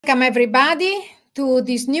Welcome everybody to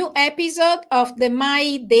this new episode of the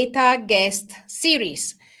My Data Guest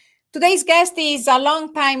series. Today's guest is a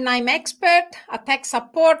long-time NIME expert, a tech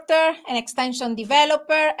supporter, an extension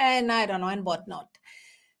developer, and I don't know, and whatnot.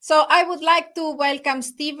 So I would like to welcome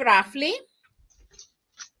Steve Roughley.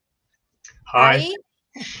 Hi.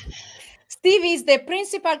 Steve is the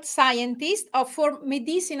principal scientist for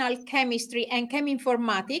medicinal chemistry and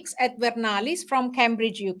cheminformatics at Vernalis from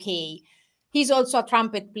Cambridge, UK. He's also a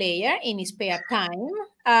trumpet player in his spare time.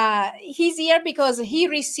 He's here because he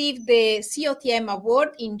received the COTM award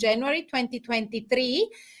in January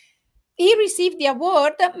 2023. He received the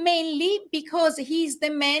award mainly because he's the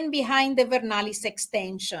man behind the Vernalis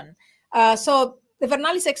extension. So the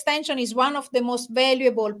Vernalis extension is one of the most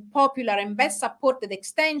valuable, popular, and best supported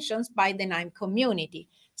extensions by the NIME community.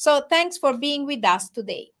 So thanks for being with us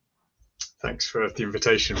today. Thanks for the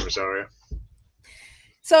invitation, Rosaria.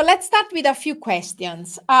 So let's start with a few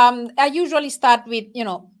questions. I usually start with,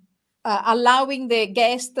 allowing the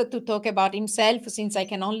guest to talk about himself, since I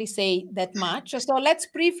can only say that much. So let's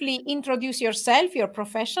briefly introduce yourself, your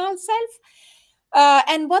professional self,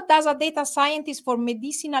 and what does a data scientist for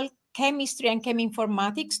medicinal chemistry and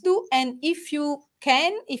cheminformatics do? And if you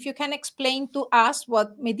can explain to us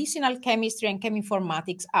what medicinal chemistry and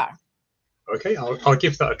cheminformatics are. Okay, I'll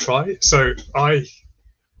give that a try. So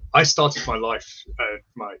I started my life,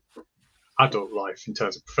 my adult life in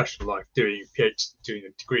terms of professional life, doing a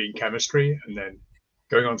degree in chemistry and then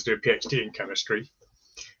going on to do a PhD in chemistry.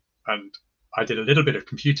 And I did a little bit of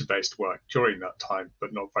computer-based work during that time,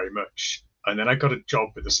 but not very much. And then I got a job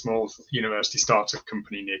with a small university startup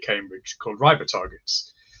company near Cambridge called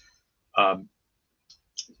Ribotargets.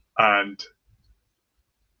 And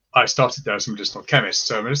I started there as a medicinal chemist.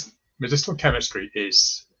 So medicinal chemistry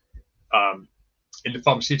is, in the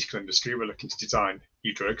pharmaceutical industry, we're looking to design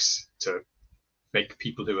new drugs to make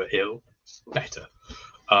people who are ill better.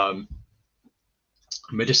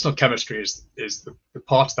 Medicinal chemistry is the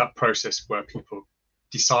part of that process where people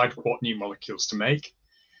decide what new molecules to make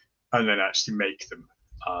and then actually make them.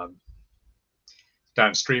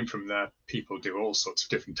 Downstream from there, people do all sorts of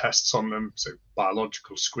different tests on them. So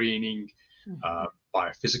biological screening,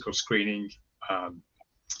 biophysical screening,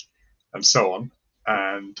 and so on.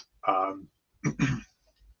 And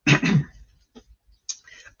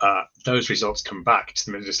those results come back to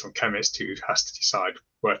the medicinal chemist, who has to decide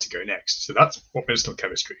where to go next. So that's what medicinal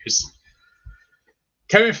chemistry is.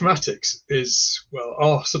 Cheminformatics is, well,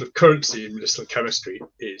 our sort of currency in medicinal chemistry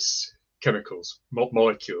is chemicals,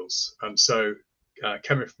 molecules. And so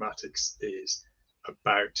cheminformatics is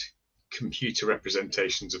about computer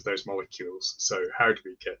representations of those molecules. So how do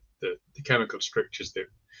we get the chemical structures that,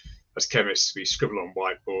 as chemists, we scribble on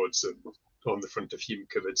whiteboards and on the front of fume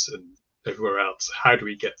cupboards and everywhere else? How do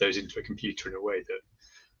we get those into a computer in a way that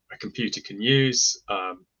a computer can use,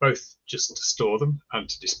 both just to store them and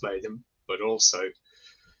to display them, but also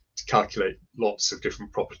to calculate lots of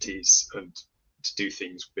different properties and to do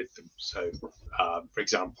things with them? So, for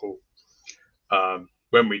example,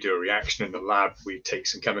 when we do a reaction in the lab, we take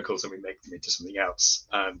some chemicals and we make them into something else.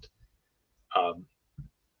 And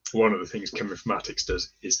one of the things cheminformatics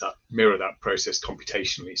does is that mirror that process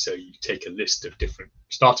computationally. So you take a list of different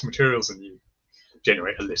starting materials and you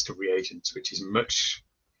generate a list of reagents, which is much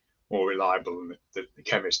more reliable than the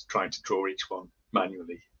chemist trying to draw each one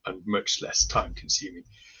manually and much less time consuming.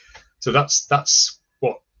 So that's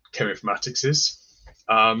what cheminformatics is.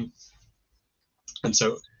 And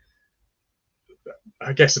so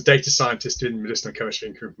I guess a data scientist in medicinal chemistry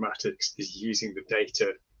and cheminformatics is using the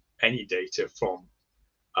data, any data from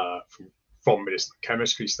medicinal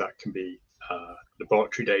chemistry. So that can be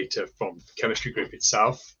laboratory data from the chemistry group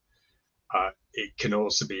itself. It can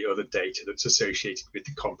also be other data that's associated with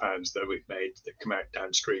the compounds that we've made that come out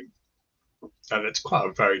downstream. And it's quite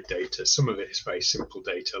a varied data. Some of it is very simple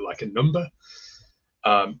data, like a number.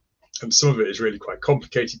 And some of it is really quite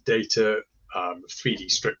complicated data, 3D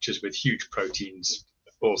structures with huge proteins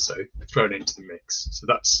also thrown into the mix. So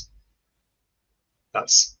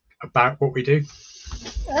that's about what we do.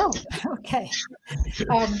 Oh, okay.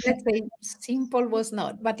 Let's say simple was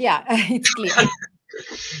not, but yeah, it's clear.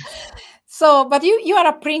 So, but you are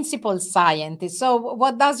a principal scientist. So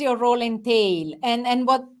what does your role entail, and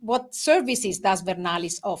what services does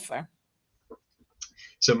Vernalis offer?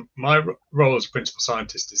 So my role as a principal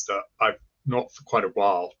scientist is that I've not for quite a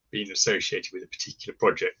while been associated with a particular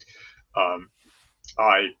project.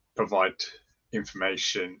 I provide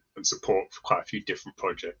information and support for quite a few different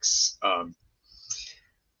projects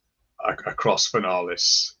across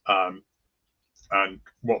Vernalis. And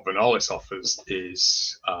what Vernalis offers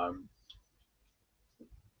is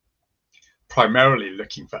primarily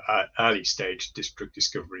looking for early stage drug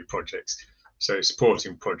discovery projects. So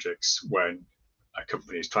supporting projects when a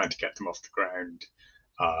company is trying to get them off the ground,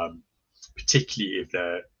 particularly if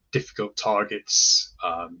they're difficult targets.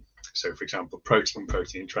 So for example,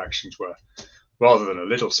 protein-protein interactions where rather than a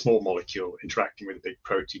little small molecule interacting with a big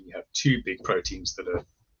protein, you have two big proteins that are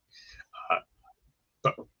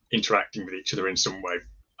but interacting with each other in some way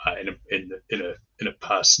in a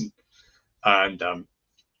person, and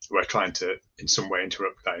we're trying to in some way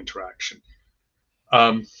interrupt that interaction.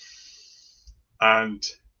 And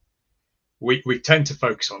we tend to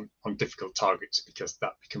focus on difficult targets because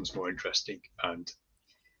that becomes more interesting, and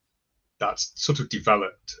that's sort of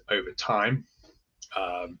developed over time.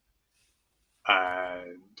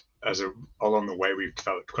 And along the way, we've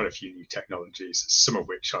developed quite a few new technologies, some of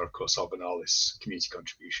which are, of course, our Vernalis community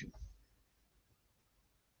contribution.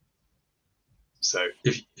 So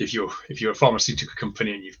if you're a pharmaceutical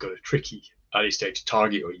company and you've got a tricky early stage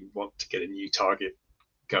target, or you want to get a new target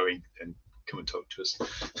going, then come and talk to us.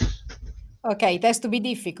 Okay, it has to be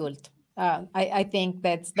difficult. I think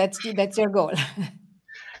that's your goal.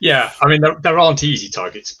 Yeah, I mean there aren't easy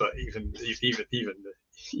targets, but even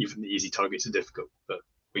the easy targets are difficult. But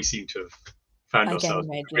we seem to have found ourselves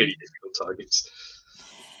really difficult targets.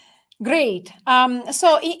 Great.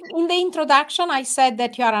 So in the introduction, I said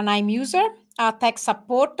that you are an IM user, a tech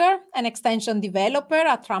supporter, an extension developer,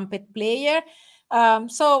 a trumpet player.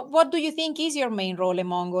 So what do you think is your main role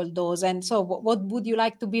among all those? And so what would you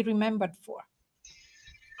like to be remembered for?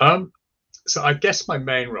 So I guess my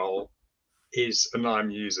main role is a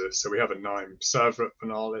NIME user. So we have a NIME server at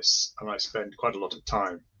Vernalis, and I spend quite a lot of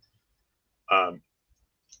time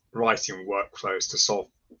writing workflows to solve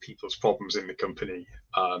people's problems in the company,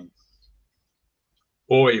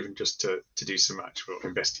 or even just to do some actual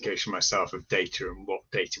investigation myself of data and what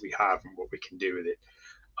data we have and what we can do with it.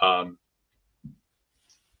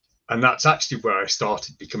 And that's actually where I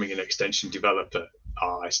started becoming an extension developer.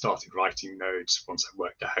 I started writing nodes once I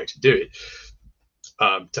worked out how to do it,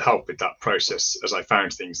 to help with that process, as I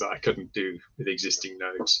found things that I couldn't do with existing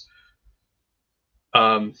nodes.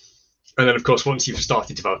 And then, of course, once you've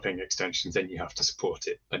started developing extensions, then you have to support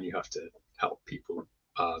it, and you have to help people,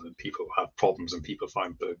 and people have problems, and people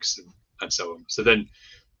find bugs, and so on. So then,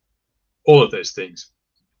 all of those things.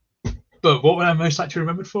 But what would I most like to be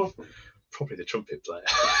remembered for? Probably the trumpet player.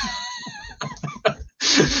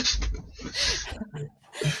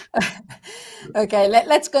 Okay,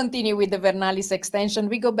 let's continue with the Vernalis extension.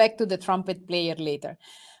 We go back to the trumpet player later.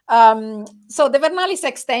 So the Vernalis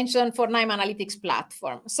extension for NIME Analytics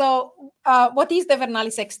platform. So what is the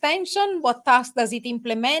Vernalis extension? What tasks does it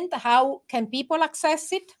implement? How can people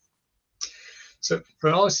access it? So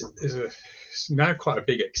Vernalis is now quite a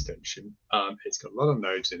big extension. It's got a lot of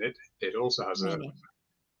nodes in it. It also has a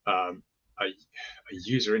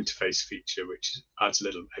user interface feature, which adds a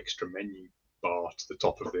little extra menu bar to the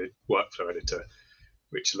top of the workflow editor,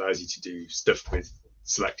 which allows you to do stuff with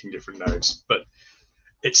selecting different nodes. But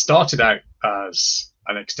it started out as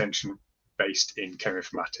an extension based in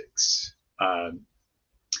cheminformatics,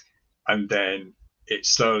 and then it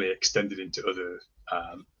slowly extended into other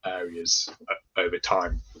areas over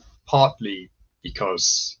time, partly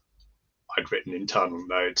because I'd written internal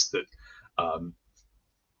nodes that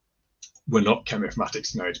were not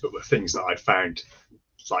cheminformatics nodes, but were things that I found,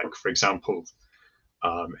 like, for example,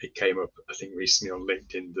 it came up, I think, recently on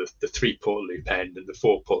LinkedIn, the 3-port loop end and the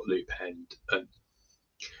 4-port loop end.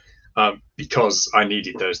 And because I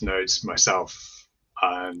needed those nodes myself,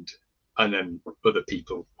 and then other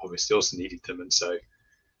people obviously also needed them, and so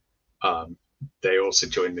they also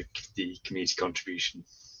joined the community contribution.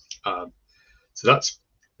 So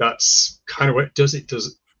that's kind of what it does. It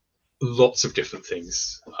does lots of different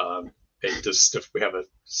things. It does stuff. We have a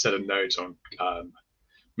set of nodes on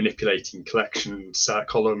manipulating collections,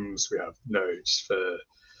 columns. We have nodes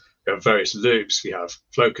we have various loops. We have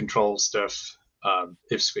flow control stuff,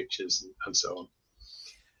 if switches, and so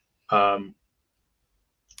on.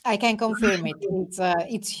 I can confirm it.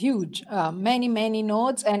 It's huge. Many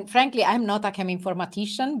nodes, and frankly, I'm not a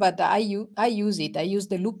cheminformatician, but I use it. I use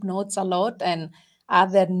the loop nodes a lot, and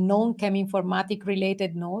other non-cheminformatic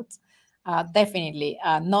related nodes. Definitely,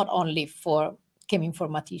 not only for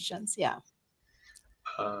cheminformaticians. Yeah.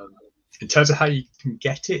 In terms of how you can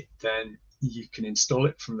get it, then you can install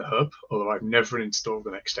it from the hub, although I've never installed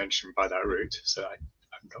an extension by that route, so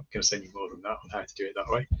I'm not going to say any more than that on how to do it that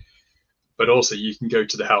way. But also you can go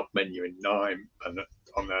to the help menu in NIME, and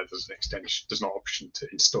on there there's an extension, there's an option to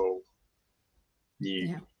install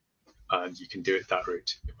new, and you can do it that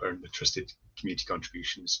route. We're in the trusted community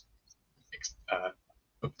contributions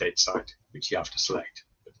update site, which you have to select.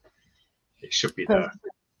 it should be there.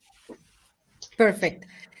 Perfect.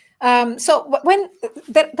 So when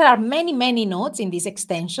there are many nodes in this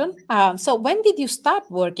extension, so when did you start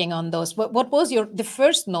working on those? What was the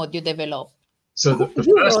first node you developed? So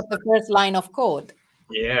you wrote the first line of code.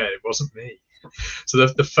 Yeah, it wasn't me. So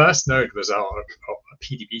the first node was our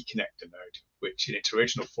PDB connector node, which in its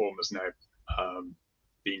original form has now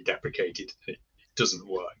been deprecated. It doesn't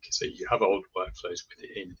work. So you have old workflows with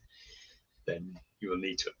it in, then you will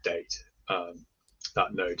need to update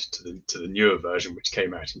that node to the newer version, which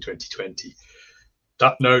came out in 2020.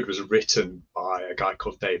 That node was written by a guy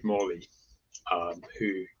called Dave Morley,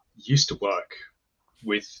 who used to work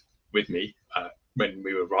with me when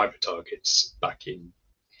we were Riva targets back in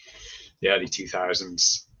the early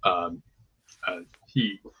 2000s.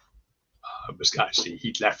 He was actually,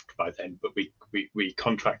 he'd left by then, but we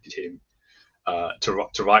contracted him to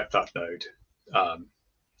write that node,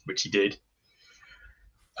 which he did.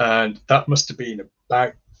 And that must have been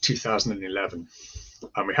about 2011.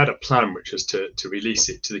 And we had a plan, which was to release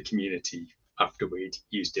it to the community after we'd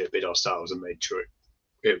used it a bit ourselves and made sure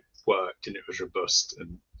it worked and it was robust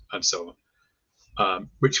and so on,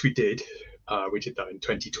 which we did. We did that in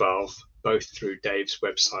 2012, both through Dave's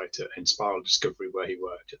website and Spiral Discovery, where he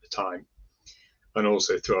worked at the time, and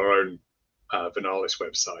also through our own Vernalis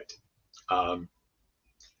website. And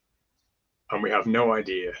we have no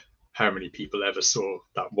idea how many people ever saw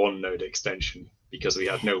that one node extension, because we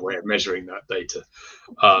had no way of measuring that data.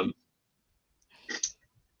 And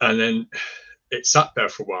then it sat there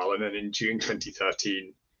for a while, and then in June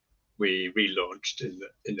 2013, we relaunched in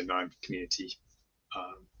the NIME community.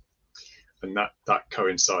 And that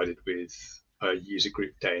coincided with a user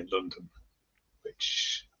group day in London,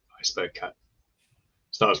 which I spoke at.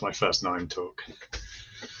 So that was my first NIME talk.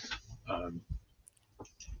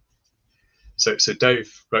 So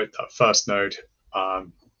Dave wrote that first node.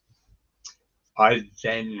 I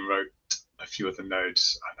then wrote a few other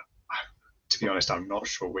nodes. To be honest, I'm not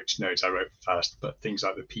sure which nodes I wrote first, but things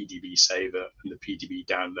like the PDB saver and the PDB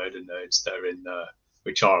downloader nodes that are in there,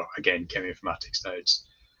 which are, again, cheminformatics nodes,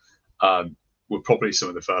 were probably some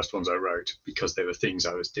of the first ones I wrote, because they were things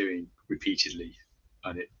I was doing repeatedly.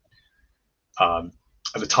 And it,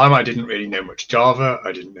 at the time, I didn't really know much Java,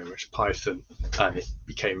 I didn't know much Python, and it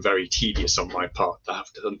became very tedious on my part to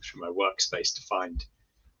have to hunt through my workspace to find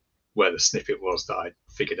where the snippet was that I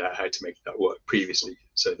figured out how to make that work previously.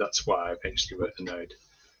 So that's why I eventually wrote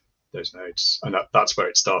those nodes. And that's where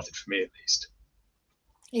it started for me, at least.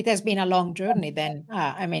 It has been a long journey then.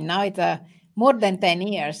 I mean, now it's more than 10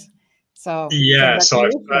 years. So yeah, so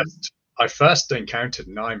I first encountered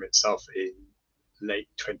NIME itself in late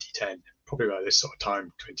 2010, probably about this sort of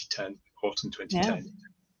time, 2010, autumn 2010. Yeah.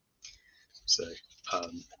 So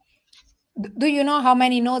do you know how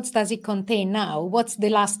many nodes does it contain now? What's the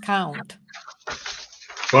last count?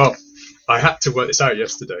 Well, I had to work this out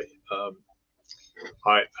yesterday.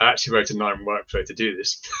 I actually wrote a NIME workflow to do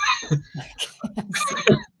this.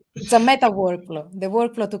 It's a meta workflow, the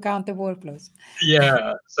workflow to count the workflows.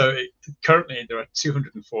 Yeah, so currently there are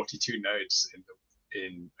 242 nodes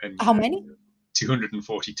in how many?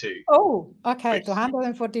 242. Oh, okay,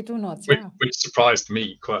 242 nodes. Yeah. Which surprised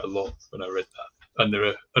me quite a lot when I read that. And there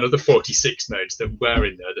are another 46 nodes that were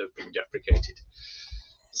in there that have been deprecated.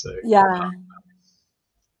 So yeah.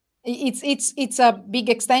 It's a big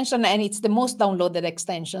extension, and it's the most downloaded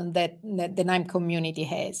extension that the NIME community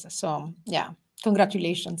has. So yeah,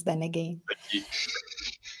 congratulations then again. Thank you.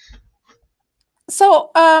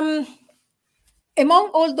 So among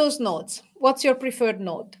all those nodes, what's your preferred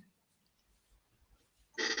node?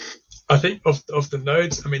 I think of the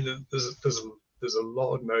nodes, I mean, there's a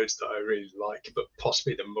lot of nodes that I really like, but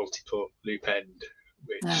possibly the multi-port loop end,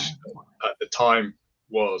 which at the time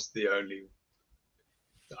was the only.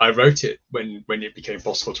 I wrote it when it became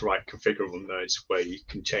possible to write configurable nodes where you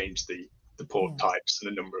can change the port types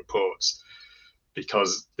and the number of ports,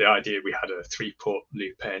 because the idea, we had a 3-port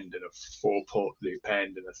loop end and a 4-port loop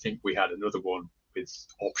end, and I think we had another one with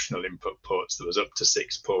optional input ports that was up to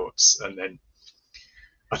 6 ports, and then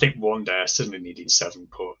I think one day I suddenly needed 7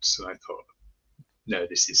 ports, and I thought, no,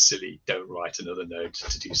 this is silly, don't write another node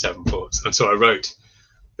to do 7 ports. And so I wrote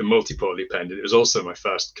the multi-port loop end, and it was also my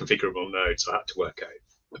first configurable node, so I had to work out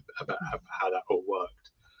about how that all worked.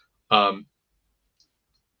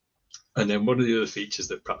 And then one of the other features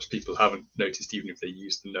that perhaps people haven't noticed, even if they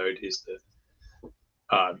use the node, is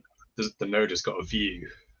that the node has got a view,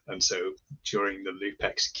 and so during the loop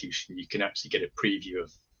execution you can actually get a preview of,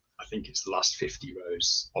 I think it's the last 50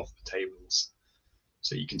 rows of the tables,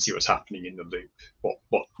 so you can see what's happening in the loop,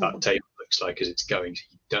 what that table looks like as it's going, so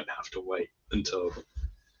you don't have to wait until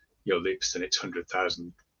your loop's done its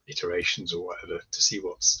 100,000 iterations or whatever to see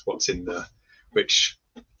what's in there, which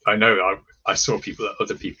I know I saw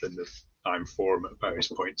other people in the NIME forum at various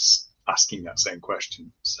points asking that same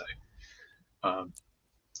question. So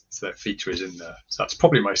that feature is in there. So that's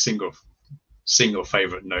probably my single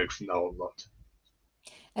favorite node from the whole lot.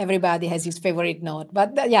 Everybody has his favorite node,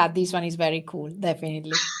 but yeah, this one is very cool,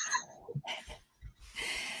 definitely.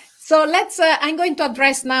 So I'm going to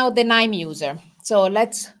address now the NIME user. So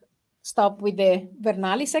let's stop with the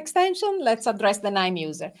Vernalis extension. Let's address the NIME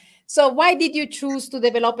user. So why did you choose to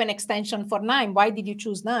develop an extension for NIME? Why did you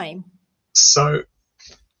choose NIME? So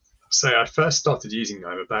I first started using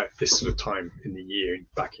NIME about this sort of time in the year,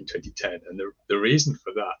 back in 2010. And the reason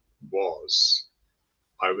for that was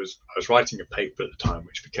I was writing a paper at the time,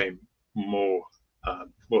 which became more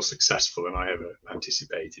successful than I ever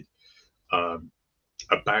anticipated,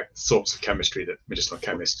 about sorts of chemistry that medicinal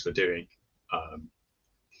chemists were doing.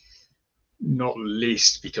 Not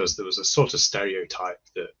least because there was a sort of stereotype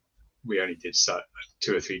that we only did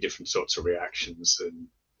 2 or 3 different sorts of reactions, and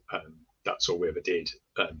that's all we ever did.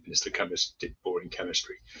 Medicinal chemists did boring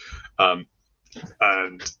chemistry.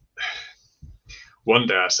 And one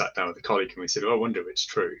day I sat down with a colleague and we said, "Oh, I wonder if it's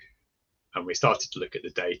true." And we started to look at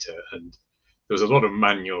the data, and there was a lot of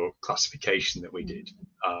manual classification that we did.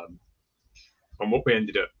 And what we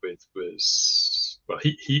ended up with was, well,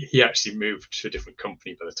 he actually moved to a different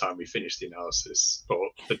company by the time we finished the analysis, or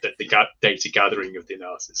the data gathering of the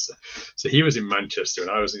analysis. So he was in Manchester and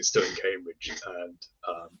I was still in Cambridge, and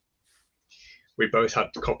we both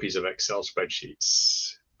had copies of Excel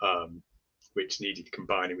spreadsheets, which needed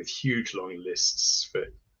combining with huge long lists for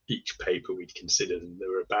each paper we'd considered, and there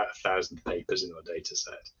were about 1,000 papers in our data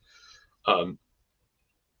set.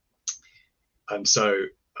 And so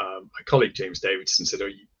my colleague James Davidson said, "Oh,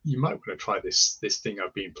 you might want to try this thing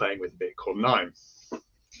I've been playing with a bit called NIME."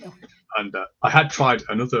 Oh. And I had tried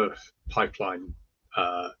another pipeline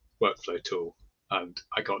workflow tool, and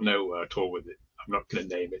I got nowhere at all with it. I'm not going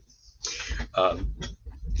to name it.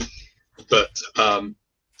 But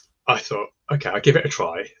I thought, okay, I'll give it a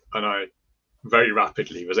try. And I very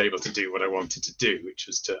rapidly was able to do what I wanted to do, which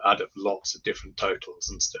was to add up lots of different totals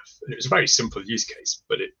and stuff. And it was a very simple use case,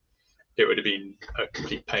 but it would have been a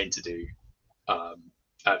complete pain to do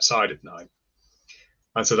outside of NIME.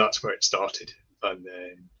 And so that's where it started. And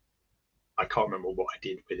then I can't remember what I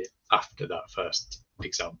did with it after that first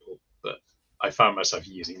example, but I found myself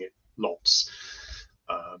using it lots.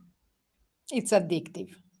 It's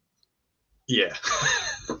addictive. Yeah.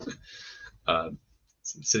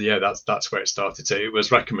 So yeah, that's where it started. So it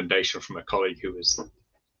was recommendation from a colleague who was,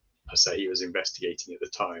 he was investigating at the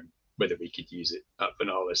time whether we could use it at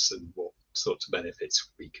Vernalis and what sorts of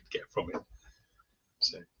benefits we could get from it.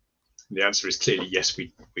 So the answer is clearly yes,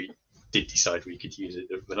 we did decide we could use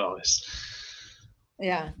it at Vernalis.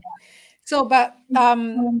 Yeah. So, but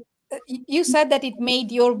you said that it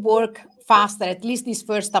made your work faster, at least this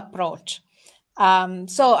first approach.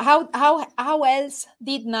 So how else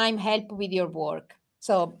did NIME help with your work?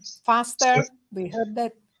 So faster, we heard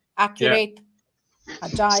that, accurate, yeah.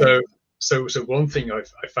 Agile. So one thing I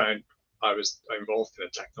found, I was involved in a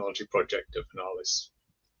technology project at Vernalis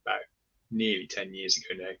about nearly 10 years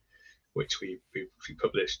ago now, which we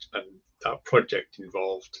published, and that project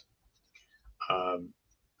involved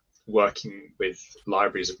working with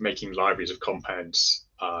making libraries of compounds.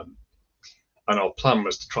 And our plan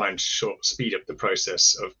was to try and speed up the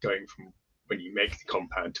process of going from when you make the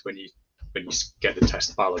compound to when you get the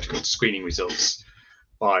test biological screening results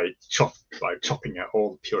by chopping out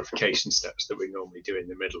all the purification steps that we normally do in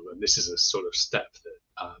the middle. And this is a sort of step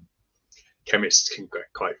that chemists can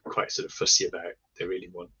get quite sort of fussy about. They really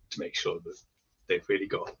want to make sure that they've really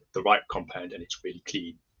got the right compound and it's really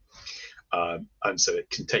clean. And so it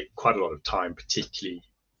can take quite a lot of time, particularly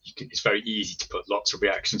it's very easy to put lots of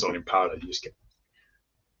reactions on in parallel. You just get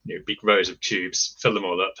big rows of tubes, fill them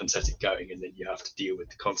all up and set it going, and then you have to deal with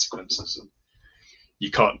the consequences. And you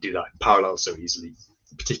can't do that in parallel so easily,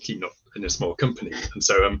 particularly not in a small company. And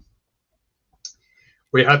so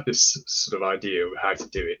we had this sort of idea of how to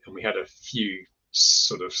do it, and we had a few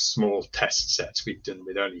sort of small test sets we'd done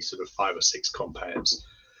with only sort of 5 or 6 compounds.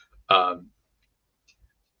 And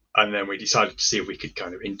then we decided to see if we could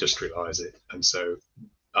kind of industrialize it. And so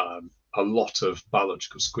a lot of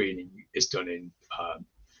biological screening is done in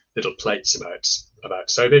little plates about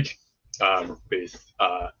so big, with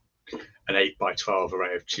an 8x12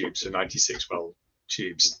 array of tubes, so 96 well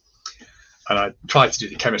tubes. And I tried to do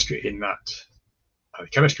the chemistry in that. The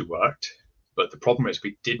chemistry worked, but the problem is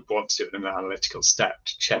we did want to do an analytical step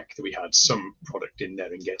to check that we had some product in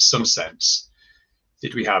there and get some sense.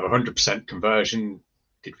 Did we have 100% conversion?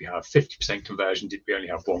 Did we have 50% conversion? Did we only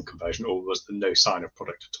have one conversion, or was there no sign of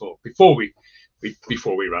product at all before we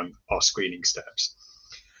ran our screening steps?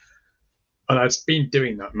 And I'd been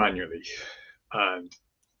doing that manually, and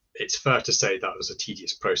it's fair to say that was a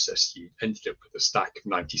tedious process. You ended up with a stack of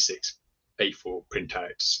 96 A4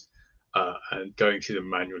 printouts, and going through them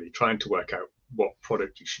manually, trying to work out what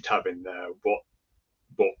product you should have in there, what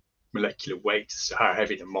molecular weight, so how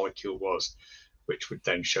heavy the molecule was, which would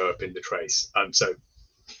then show up in the trace. And so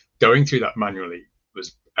going through that manually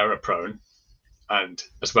was error prone, and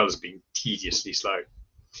as well as being tediously slow.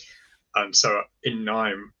 And so in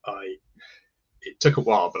KNIME, it took a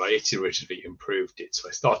while, but I iteratively improved it. So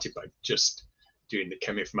I started by just doing the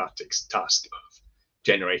cheminformatics task of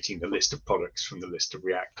generating the list of products from the list of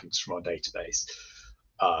reactants from our database.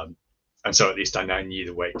 And so at least I now knew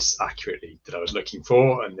the weights accurately that I was looking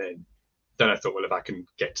for. And then I thought, well, if I can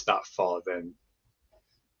get to that far, then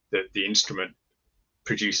the instrument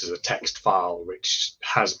produces a text file which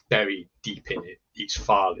has buried deep in it. Each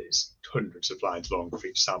file is hundreds of lines long for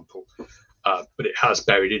each sample, but it has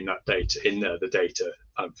buried in that data, the data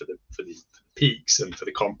for the peaks and for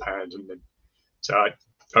the compounds. And then, so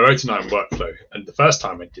I wrote a KNIME workflow, and the first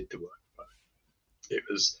time I did the workflow, it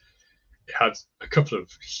had a couple of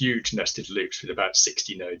huge nested loops with about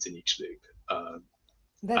 60 nodes in each loop.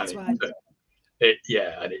 That's right.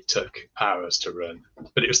 And it took hours to run,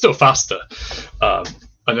 but it was still faster. And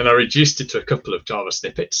then I reduced it to a couple of Java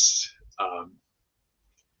snippets,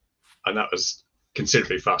 and that was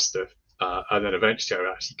considerably faster. And then eventually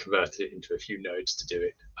I actually converted it into a few nodes to do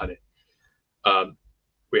it. And I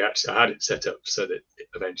had it set up so that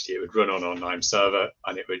eventually it would run on our KNIME server,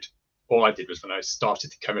 and all I did was when I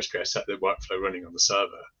started the chemistry, I set the workflow running on the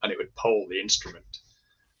server, and it would poll the instrument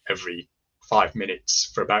every 5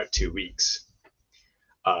 minutes for about 2 weeks.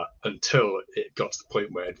 Until it got to the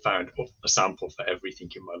point where it found a sample for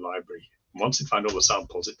everything in my library. And once it found all the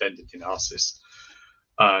samples, it then did the analysis.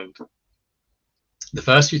 And the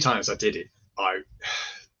first few times I did it,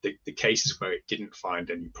 the cases where it didn't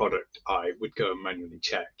find any product, I would go and manually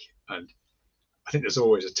check. And I think there's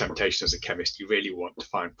always a temptation as a chemist, you really want to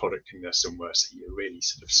find product in there somewhere. So you're really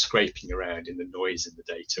sort of scraping around in the noise in the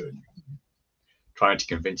data and trying to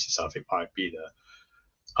convince yourself it might be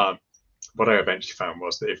there. What I eventually found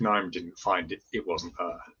was that if KNIME didn't find it, it wasn't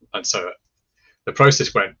there. And so the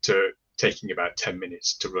process went to taking about 10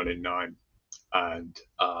 minutes to run in KNIME. And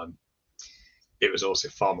it was also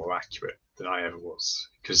far more accurate than I ever was.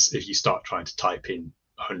 Because if you start trying to type in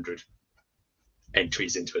 100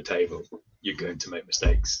 entries into a table, you're going to make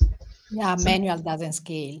mistakes. Yeah, so, manual doesn't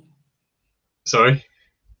scale. Sorry?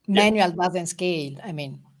 Manual doesn't scale, I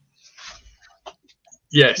mean.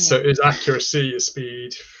 Yes, so it's accuracy,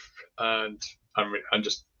 speed, and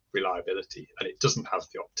just reliability, and it doesn't have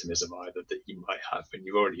the optimism either that you might have when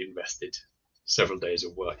you've already invested several days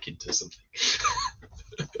of work into something.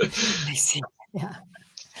 I see. Yeah.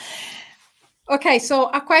 Okay, so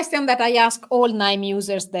a question that I ask all KNIME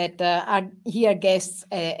users that are here guests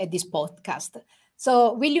at this podcast.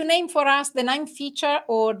 So, will you name for us the KNIME feature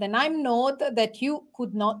or the KNIME node that you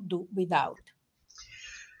could not do without?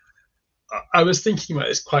 I was thinking about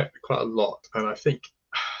this quite a lot, and I think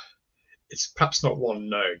it's perhaps not one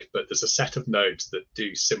node, but there's a set of nodes that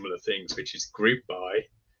do similar things, which is group by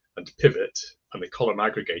and pivot, and the column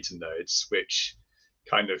aggregator nodes, which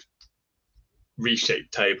kind of reshape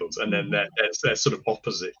tables. And then they're sort of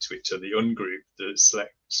opposite, which are the ungroup, the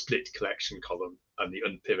split collection column, and the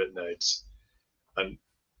unpivot nodes. And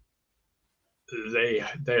they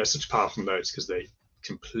are such powerful nodes because they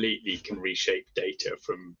completely can reshape data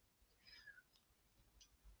from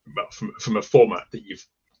a format that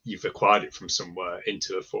you've acquired it from somewhere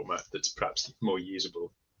into a format that's perhaps more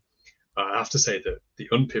usable. I have to say that the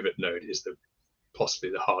unpivot node is possibly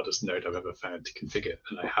the hardest node I've ever found to configure,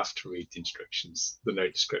 and I have to read the instructions, the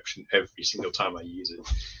node description, every single time I use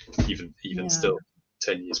it, even still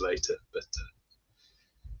 10 years later.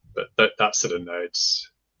 But that sort of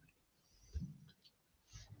nodes,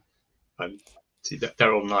 and see that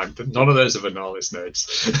they're all KNIME, but none of those are Vernalis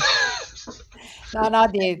nodes. No,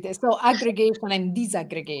 so aggregation and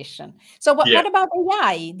disaggregation. So what about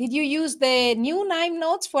AI? Did you use the new KNIME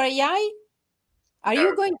nodes for AI? Are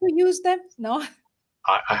you going to use them? No?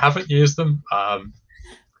 I haven't used them.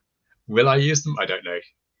 Will I use them? I don't know.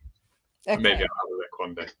 Okay. Maybe I'll have a look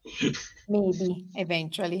one day. Maybe,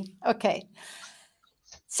 eventually. Okay.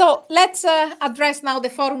 So let's address now the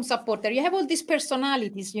forum supporter. You have all these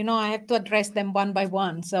personalities, I have to address them one by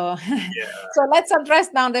one. So, so let's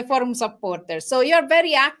address now the forum supporters. So you're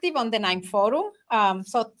very active on the KNIME forum.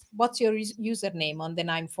 So what's your username on the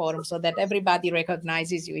KNIME forum so that everybody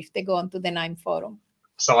recognizes you if they go onto the KNIME forum?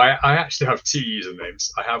 So I actually have two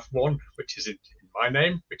usernames. I have one which is in my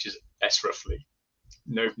name, which is Roughley,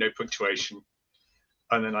 no punctuation,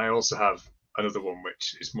 and then I also have another one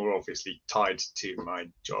which is more obviously tied to my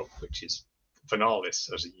job, which is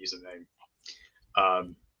Vernalis as a username.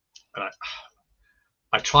 And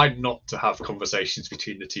I tried not to have conversations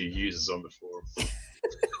between the two users on the forum.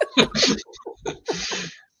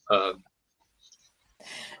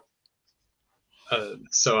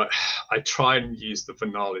 So I try and use the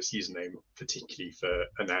Vernalis username particularly for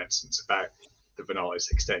announcements about the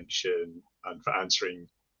Vernalis extension and for answering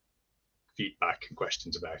feedback and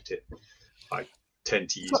questions about it. I tend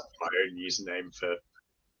to use my own username for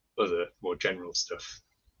other more general stuff.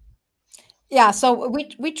 Yeah. So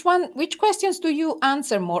which questions do you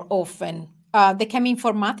answer more often? The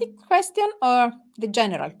cheminformatics question or the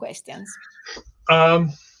general questions?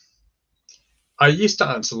 I used to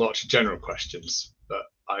answer lots of general questions,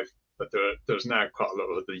 but there's now quite a lot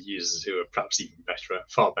of other users who are perhaps even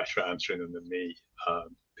far better at answering them than me.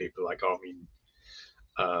 People like Armin,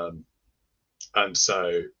 and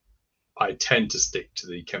so I tend to stick to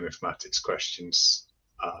the cheminformatics questions,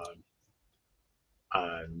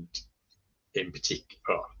 and in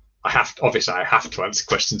particular, I have to answer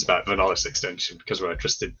questions about Vernalis extension because we're a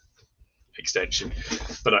trusted extension,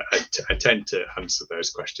 but I tend to answer those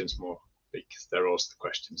questions more because they're also the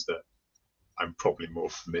questions that I'm probably more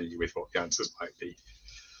familiar with what the answers might be.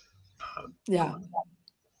 Yeah,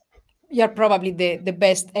 you're probably the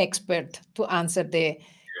best expert to answer the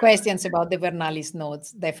questions about the Vernalis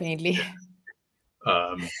nodes, definitely.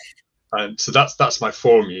 And so that's my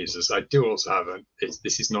forum users. I do also have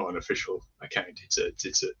this is not an official account. It's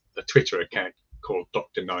a Twitter account called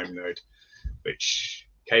Dr. Node, which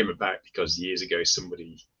came about because years ago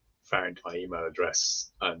somebody found my email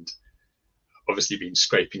address and obviously been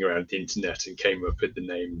scraping around the internet and came up with the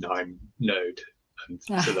name Node. And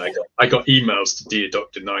so I got emails to Dear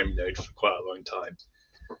Dr. Node for quite a long time.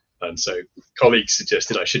 And so colleagues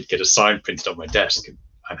suggested I should get a sign printed on my desk and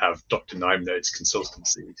have Dr. Node's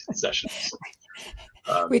consultancy sessions.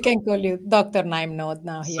 We can call you Dr. Node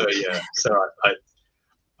now here. So yeah, so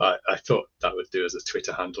I thought that would do as a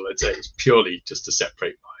Twitter handle. I'd say it's purely just to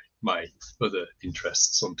separate my other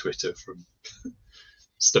interests on Twitter from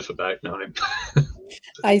stuff about Nime.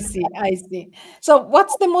 I see. So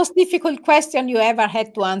what's the most difficult question you ever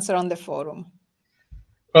had to answer on the forum?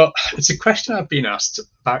 Well, it's a question I've been asked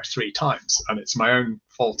about 3 times, and it's my own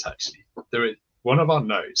fault actually. There is one of our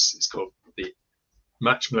nodes is called the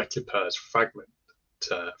match molecular pairs fragment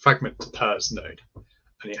to pairs node,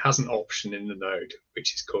 and it has an option in the node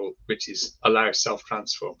which is allow self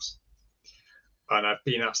transforms. And I've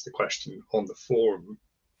been asked the question on the forum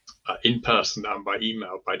in person and by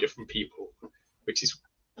email by different people, which is,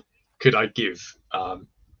 could I give a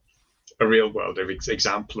real world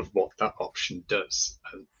example of what that option does?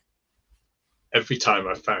 And every time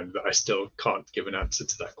I've found that I still can't give an answer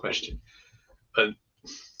to that question. And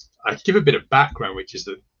I give a bit of background, which is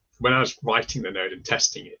that when I was writing the node and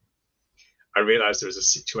testing it, I realized there was a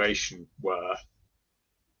situation where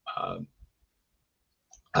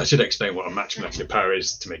I should explain what a match molecular pair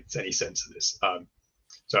is to make any sense of this.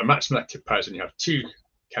 So a match molecular pair is when you have 2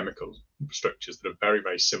 chemical structures that are very,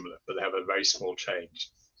 very similar, but they have a very small change,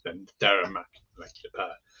 then they're a match molecular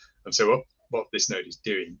pair. And so what this node is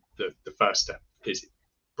doing, the first step is it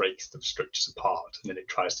breaks the structures apart, and then it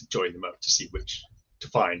tries to join them up to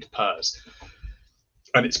find pairs.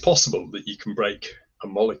 And it's possible that you can break a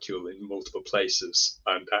molecule in multiple places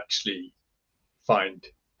and actually find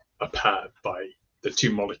a pair by the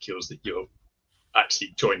 2 molecules that you're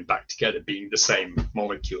actually joined back together being the same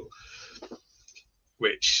molecule,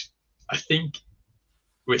 which I think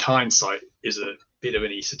with hindsight is a bit of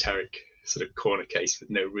an esoteric sort of corner case with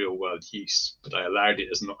no real world use, but I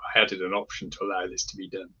added an option to allow this to be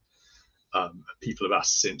done. People have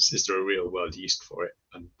asked since, is there a real world use for it?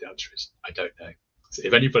 And the answer is, I don't know. So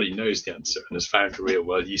if anybody knows the answer and has found a real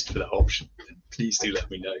world use for that option, then please do let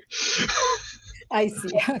me know. I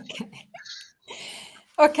see.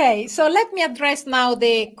 Okay, so let me address now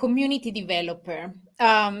the community developer.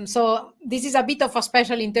 So this is a bit of a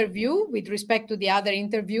special interview with respect to the other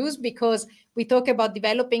interviews because we talk about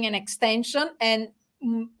developing an extension and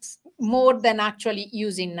more than actually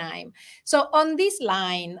using Nime. So on this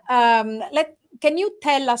line, can you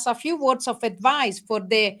tell us a few words of advice for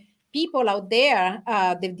the people out there,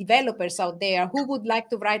 the developers out there who would like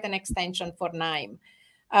to write an extension for Nime?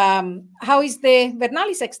 How is the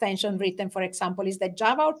Vernalis extension written, for example? Is that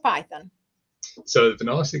Java or Python? So the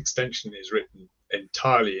Vernalis extension is written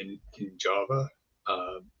entirely in Java.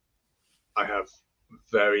 I have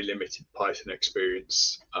very limited Python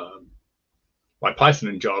experience. my Python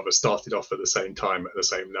and Java started off at the same time at the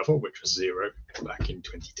same level, which was 0 back in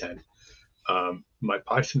 2010. My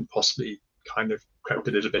Python possibly kind of crept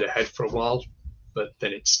a little bit ahead for a while, but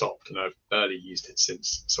then it stopped, and I've barely used it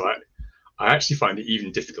since. So I actually find it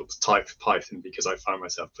even difficult to type Python because I find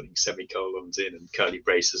myself putting semicolons in and curly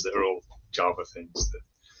braces that are all Java things.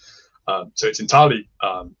 So it's entirely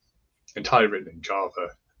written in Java.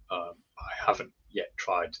 I haven't yet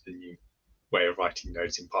tried the new way of writing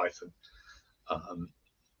nodes in Python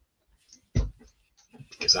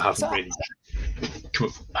because I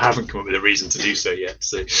haven't come up with a reason to do so yet.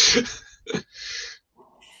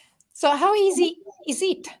 So how easy is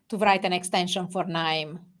it to write an extension for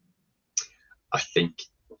KNIME? I think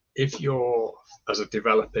if you're, as a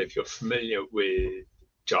developer, if you're familiar with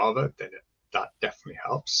Java, then that definitely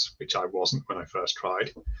helps, which I wasn't when I first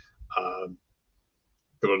tried.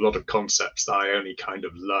 There were a lot of concepts that I only kind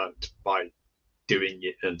of learned by doing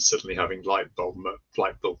it and suddenly having light bulb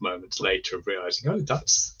moments later of realizing, oh,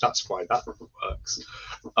 that's why that works.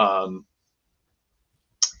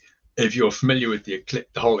 If you're familiar with the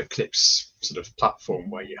whole Eclipse sort of platform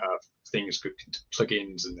where you have things grouped into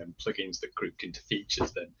plugins and then plugins that grouped into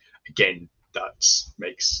features, then again, that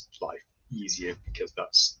makes life easier because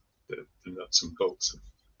that's the nuts and bolts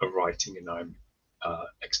of writing a KNIME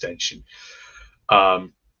extension.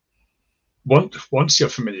 Once you're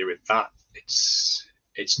familiar with that,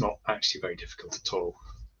 it's not actually very difficult at all.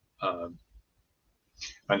 And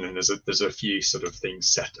then there's a few sort of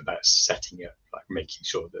things about setting it, like making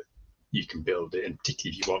sure that you can build it, and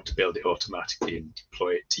particularly if you want to build it automatically and deploy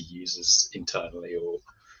it to users internally, or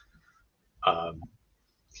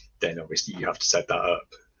then obviously you have to set that up.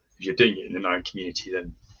 If you're doing it in the KNIME community,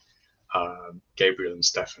 then Gabriel and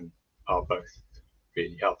Stefan are both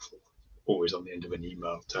really helpful, always on the end of an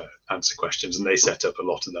email to answer questions, and they set up a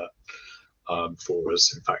lot of that for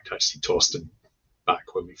us. In fact, actually, Torsten,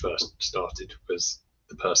 back when we first started, was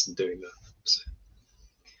the person doing that,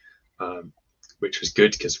 so, which was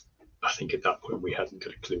good because I think at that point we hadn't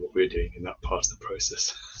got a clue what we were doing in that part of the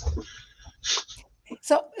process.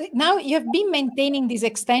 So now you've been maintaining this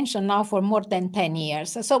extension now for more than 10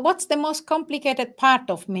 years. So what's the most complicated part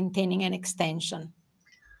of maintaining an extension?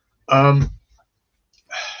 I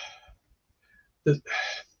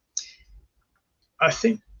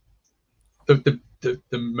think the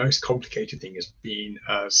most complicated thing has been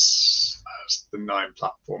as the KNIME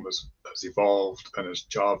platform has evolved and as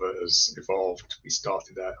Java has evolved. We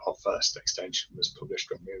started out, our first extension was published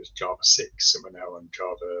when it was Java 6, and we're now on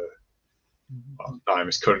Java. KNIME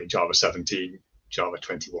is currently Java 17. Java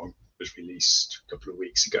 21 was released a couple of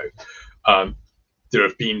weeks ago. There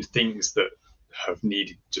have been things that have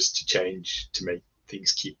needed just to change to make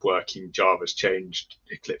things keep working. Java's changed,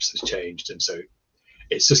 Eclipse has changed, and so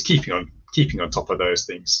it's just keeping on top of those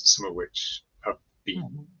things, some of which have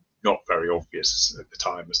been not very obvious at the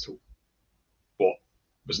time as to what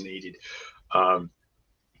was needed.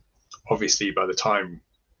 Obviously, by the time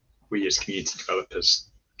we as community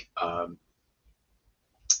developers are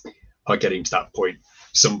getting to that point,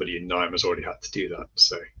 somebody in KNIME has already had to do that.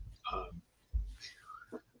 So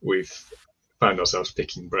we've found ourselves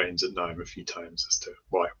picking brains at KNIME a few times as to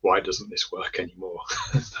why doesn't this work anymore?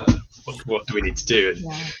 What do we need to do? And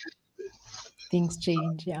things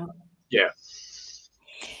change, yeah. Yeah.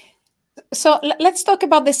 So let's talk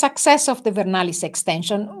about the success of the Vernalis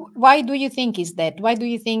extension. Why do you think is that? Why do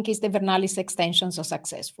you think is the Vernalis extension so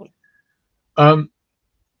successful? I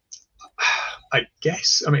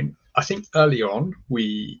guess, I think early on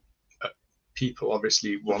people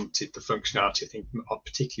obviously wanted the functionality. I think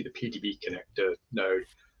particularly the PDB connector node,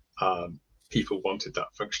 people wanted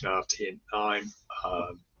that functionality in KNIME.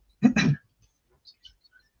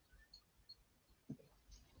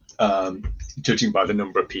 Judging by the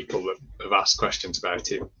number of people that have asked questions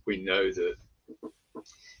about it, we know that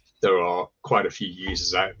there are quite a few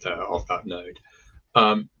users out there of that node.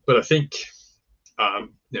 But I think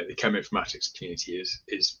the cheminformatics community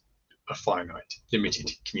is a finite,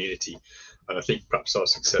 limited community, and I think perhaps our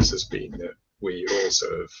success has been that we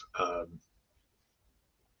also have,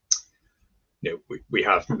 we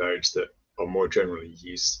have nodes that are more generally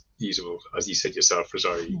usable. As you said yourself,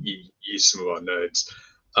 Rosario, you use some of our nodes.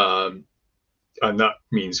 And that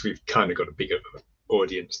means we've kind of got a bigger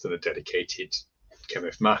audience than a dedicated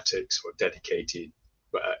cheminformatics or dedicated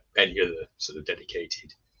any other sort of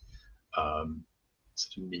dedicated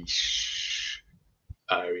sort of niche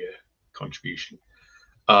area contribution.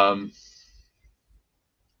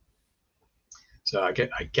 So I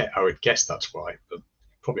would guess that's why. But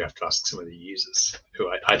probably have to ask some of the users who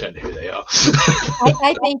I don't know who they are.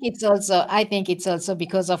 I think it's also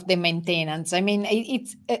because of the maintenance. I mean,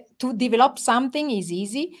 it's to develop something is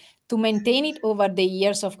easy. To maintain it over the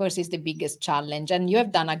years, of course, is the biggest challenge. And you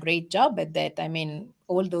have done a great job at that. I mean,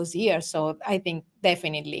 all those years. So I think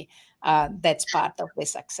definitely that's part of the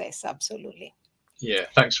success. Absolutely. Yeah,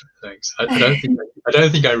 thanks. I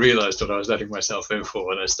don't think I realised what I was letting myself in for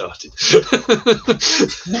when I started.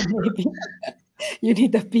 Maybe you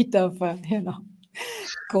need a bit of,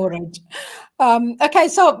 courage. Okay,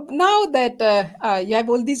 so now that you have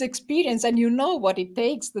all this experience and you know what it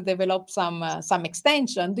takes to develop some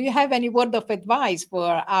extension, do you have any word of advice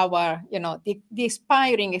for our, the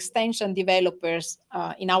aspiring extension developers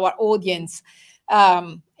in our audience?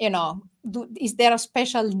 Is there a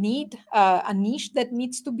special need, a niche that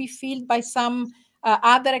needs to be filled by some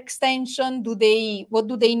other extension? What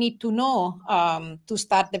do they need to know to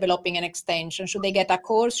start developing an extension? Should they get a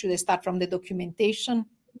course? Should they start from the documentation?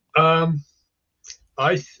 I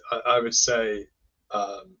would say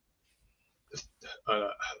I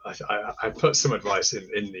put some advice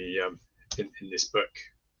in this book,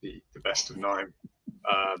 the Best of Nine,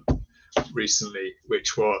 recently,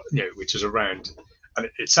 which was around, and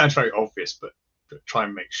it sounds very obvious, but try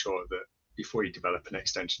and make sure that before you develop an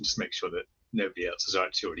extension, just make sure that nobody else has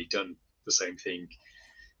actually already done the same thing.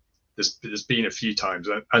 There's been a few times,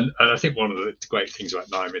 and I think one of the great things about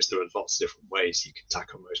NIME is there are lots of different ways you can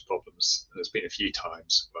tackle most problems. And there's been a few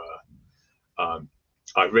times where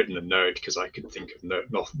I've written a node because I could think of no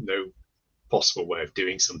possible way of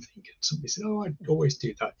doing something, and somebody said, "Oh, I'd always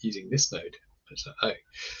do that using this node." I was like, "Oh,"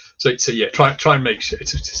 so yeah, try and make sure. It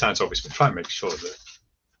sounds obvious, but try and make sure that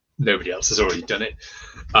nobody else has already done it.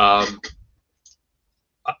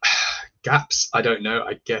 Gaps, I don't know.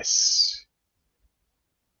 I guess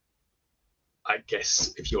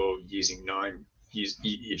if you're using NIME,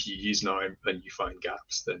 if you use NIME and you find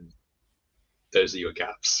gaps, then those are your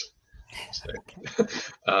gaps. So,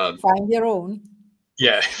 find your own.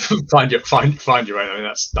 Yeah, find your own. I mean,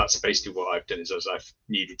 that's basically what I've done. Is as I've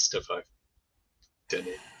needed stuff, I've done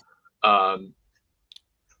it.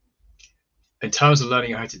 In terms of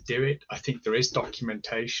learning how to do it, I think there is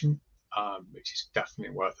documentation, which is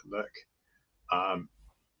definitely worth a look.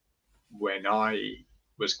 When I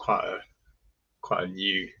was quite a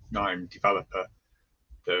new NIME developer,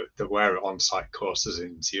 there were on-site courses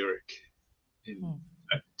in Zurich,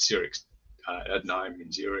 at NIME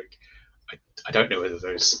in Zurich. I don't know whether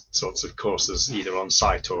those sorts of courses, either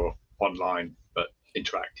on-site or online, but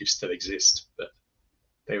interactive, still exist. But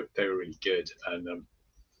they were really good, and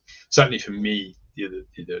certainly for me, the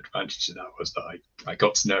advantage of that was that I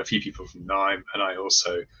got to know a few people from NIME, and I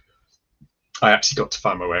actually got to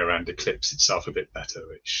find my way around Eclipse itself a bit better,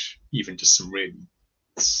 which even just some really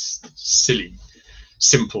silly,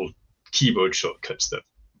 simple keyboard shortcuts that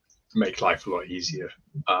make life a lot easier.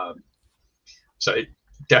 So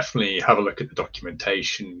definitely have a look at the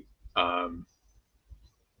documentation.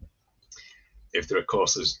 If there are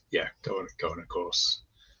courses, yeah, go on a course.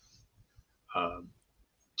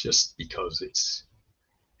 Just because it's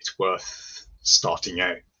worth starting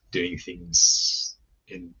out doing things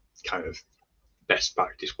in kind of best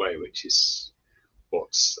practice way, which is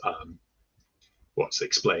what's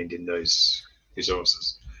explained in those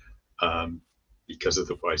resources, because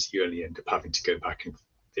otherwise you only end up having to go back and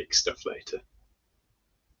fix stuff later.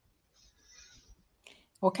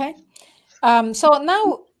 Okay, so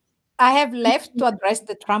now I have left to address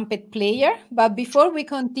the trumpet player, but before we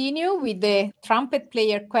continue with the trumpet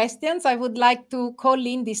player questions, I would like to call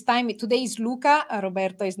in this time. Today is Luca.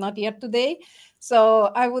 Roberto is not here today.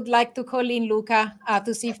 So I would like to call in Luca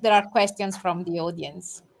to see if there are questions from the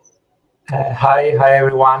audience. Hi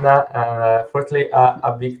everyone. Firstly,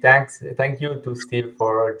 a big thank you to Steve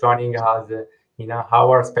for joining us in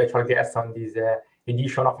our special guest on this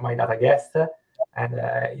edition of My Data Guest. And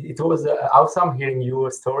it was awesome hearing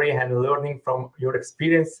your story and learning from your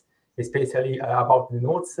experience, especially about the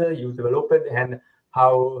notes you developed and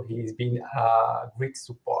how he's been a great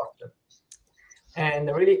support.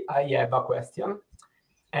 And really, I have a question.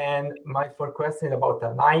 And my first question is about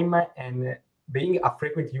NIME. And being a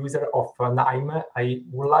frequent user of NIME, I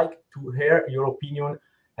would like to hear your opinion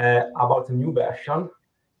about the new version.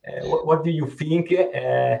 What do you think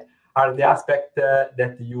are the aspects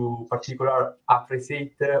that you particularly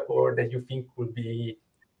appreciate or that you think could be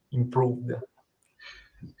improved?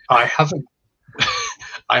 I haven't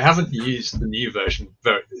used the new version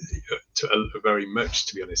very much,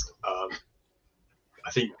 to be honest. I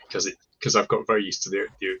think because I've got very used to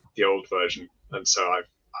the old version, and so I've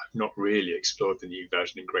not really explored the new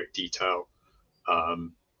version in great detail.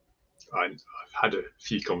 I've had a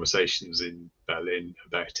few conversations in Berlin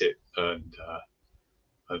about it, and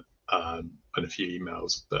a few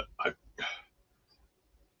emails, but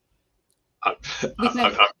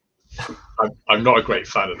I'm not a great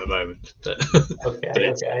fan at the moment. But, Okay, but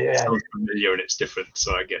okay, it sounds familiar and it's different,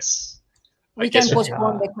 so I guess we can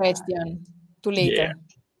postpone the question to later.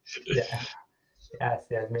 Yeah. Yes,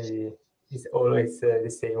 maybe it's always the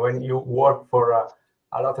same. When you work for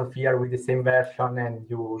a lot of years with the same version and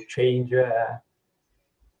you change, I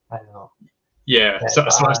don't know. Yeah, so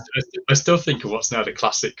I still think of what's now the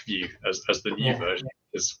classic view as the new version,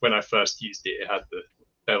 because when I first used it, it had the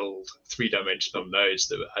beveled three-dimensional nodes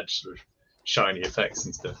that had sort of shiny effects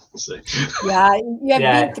and stuff. So yeah, you have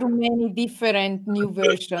been through many different new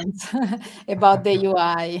versions about the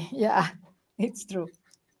UI. Yeah, it's true.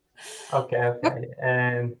 Okay.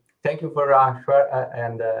 And thank you for answer.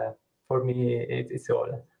 And for me, it's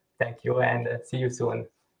all. Thank you, and see you soon.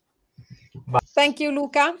 Bye. Thank you,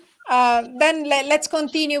 Luca. Then let's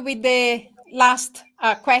continue with the last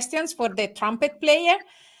questions for the trumpet player.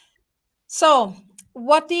 So,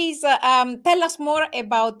 what is? Tell us more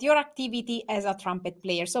about your activity as a trumpet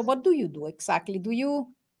player. So, what do you do exactly? Do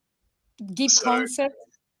you give concerts?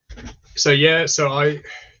 So I,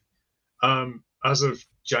 as of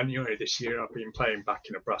January this year, I've been playing back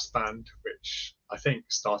in a brass band, which I think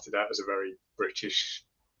started out as a very British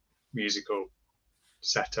musical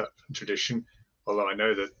setup and tradition. Although I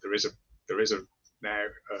know that there is now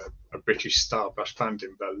a British style brass band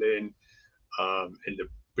in Berlin, in the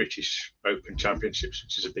British Open Championships,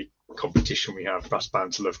 which is a big competition we have. Brass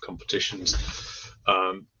bands love competitions.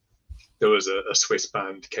 There was a Swiss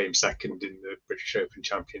band came second in the British Open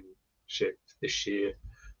Championship this year.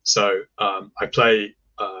 So I play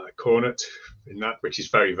cornet in that, which is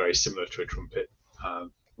very, very similar to a trumpet.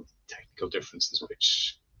 Technical differences,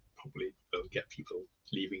 which probably will get people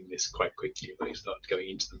leaving this quite quickly if I start going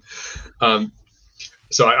into them.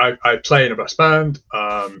 So I play in a brass band.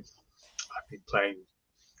 I've been playing.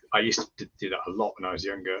 I used to do that a lot when I was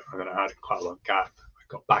younger, and then I had quite a long gap. I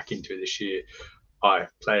got back into it this year. I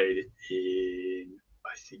played in,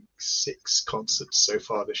 I think, 6 concerts so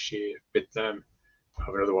far this year with them. I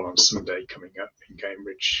have another one on Sunday coming up in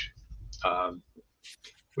Cambridge,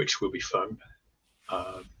 which will be fun.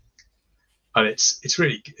 And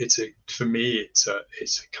for me it's a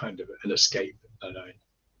kind of an escape. And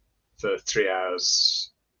for 3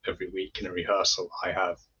 hours every week in a rehearsal, I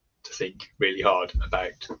have to think really hard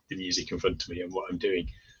about the music in front of me and what I'm doing,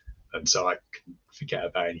 and so I can forget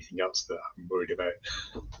about anything else that I'm worried about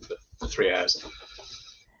for 3 hours.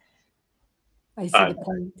 I see the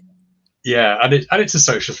point. Yeah, and it's a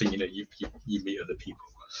social thing, you meet other people,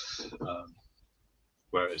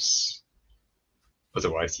 whereas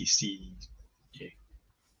otherwise you see a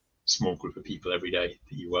small group of people every day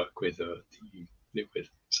that you work with or that you live with.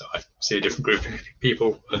 So I see a different group of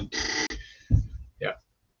people, and yeah.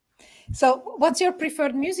 So, what's your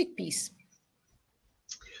preferred music piece?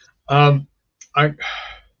 I'm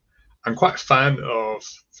quite a fan of,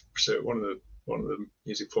 so one of the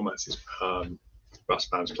music formats is brass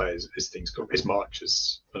bands play is things called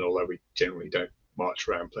marches, and although we generally don't march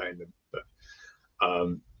around playing them, but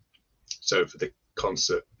so for the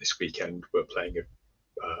concert this weekend we're playing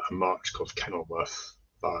a march called Kenilworth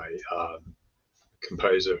by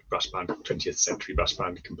composer, brass band, 20th century brass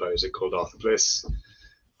band composer called Arthur Bliss,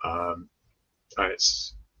 and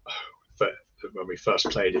it's when we first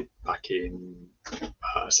played it back in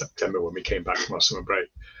September when we came back from our summer break.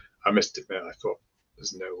 I must admit, I thought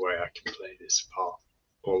there's no way I can play this part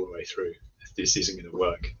all the way through. This isn't going to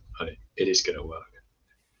work, and it is going to work.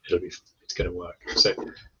 It's going to work. So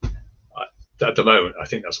at the moment, I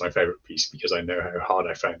think that's my favorite piece because I know how hard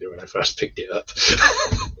I found it when I first picked it up.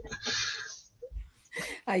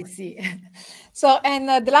 I see. So,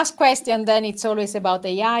 and the last question then, it's always about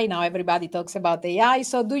AI. Now everybody talks about AI.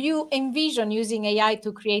 So do you envision using AI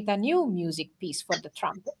to create a new music piece for the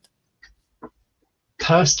trumpet?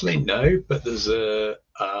 Personally, no, but there's a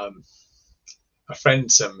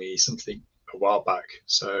friend sent me something a while back.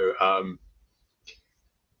 So I'm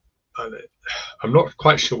not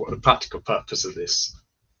quite sure what the practical purpose of this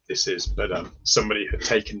is, but somebody had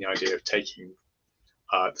taken the idea of taking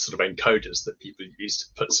sort of encoders that people use to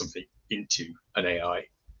put something into an AI.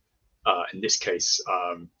 In this case,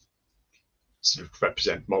 sort of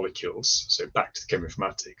represent molecules, so back to the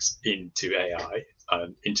cheminformatics, into AI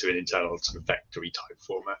and into an internal sort of vectory type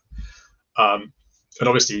format. And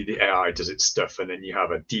obviously the AI does its stuff, and then you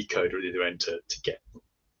have a decoder at the other end to get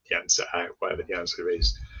the answer out, whatever the answer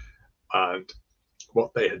is. And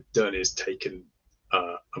what they had done is taken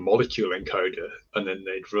a molecule encoder, and then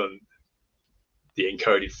they'd run the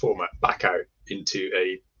encoded format back out into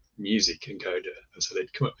a music encoder, and so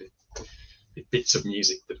they'd come up with bits of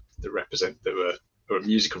music that were a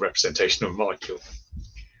musical representation of a molecule.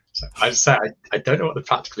 So I'd say I don't know what the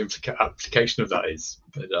practical application of that is,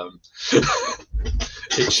 but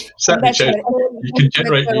it certainly shows you can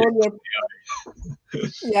generate music.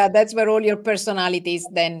 Yeah, that's where all your personalities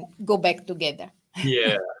then go back together.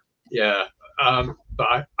 Yeah.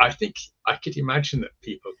 But I think I could imagine that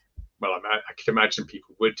people, well, I could imagine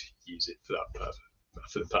people would use it for that purpose,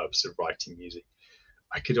 for the purpose of writing music.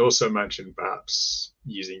 I could also imagine perhaps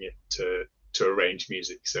using it to arrange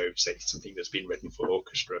music. So say something that's been written for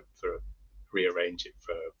orchestra, rearrange it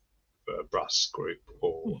for a brass group.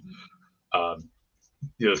 Or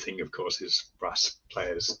the other thing, of course, is brass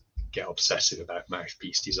players get obsessive about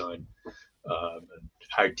mouthpiece design, and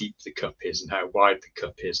how deep the cup is, and how wide the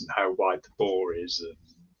cup is, and how wide the bore is, and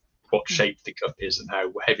what shape the cup is, and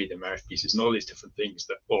how heavy the mouthpiece is, and all these different things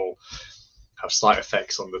that all have slight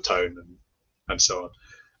effects on the tone and so on.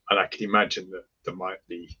 And I can imagine that there might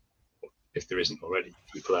be, if there isn't already,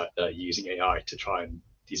 people out there using AI to try and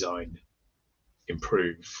design,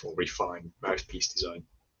 improve, or refine mouthpiece design.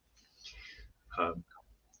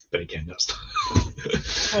 But again, that's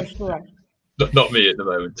For sure. not me at the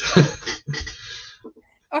moment.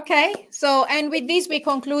 Okay, so and with this we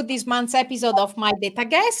conclude this month's episode of My Data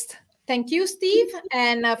Guest. Thank you, Steve,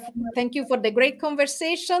 and thank you for the great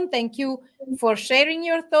conversation. Thank you for sharing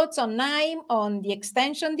your thoughts on KNIME, on the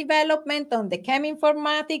extension development, on the chem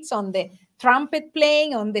informatics, on the trumpet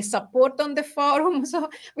playing, on the support on the forum. So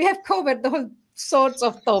we have covered all sorts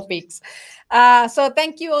of topics. So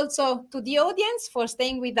thank you also to the audience for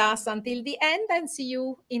staying with us until the end, and see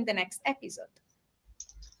you in the next episode.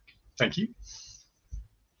 Thank you.